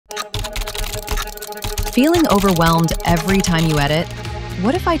Feeling overwhelmed every time you edit?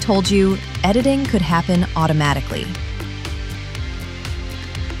 What if I told you editing could happen automatically?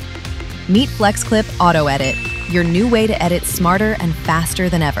 Meet FlexClip Auto Edit, your new way to edit smarter and faster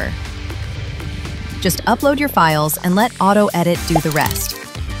than ever. Just upload your files and let Auto Edit do the rest.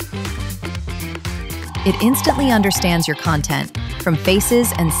 It instantly understands your content, from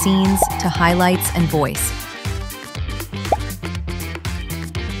faces and scenes to highlights and voice.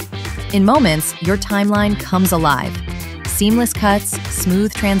 In moments, your timeline comes alive. Seamless cuts,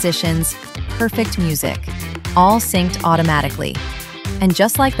 smooth transitions, perfect music, all synced automatically. And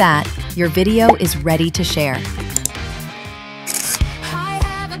just like that, your video is ready to share. I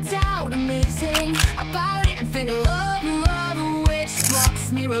have a doubt amazing about it, and figure love which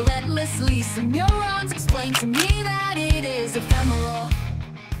blocks me relentlessly. Some neurons explain to me that it is ephemeral.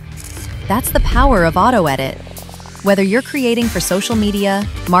 That's the power of Auto Edit. Whether you're creating for social media,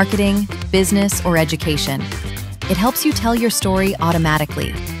 marketing, business, or education, it helps you tell your story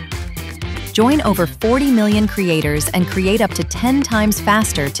automatically. Join over 40 million creators and create up to 10 times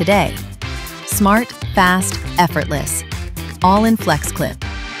faster today. Smart, fast, effortless. All in FlexClip.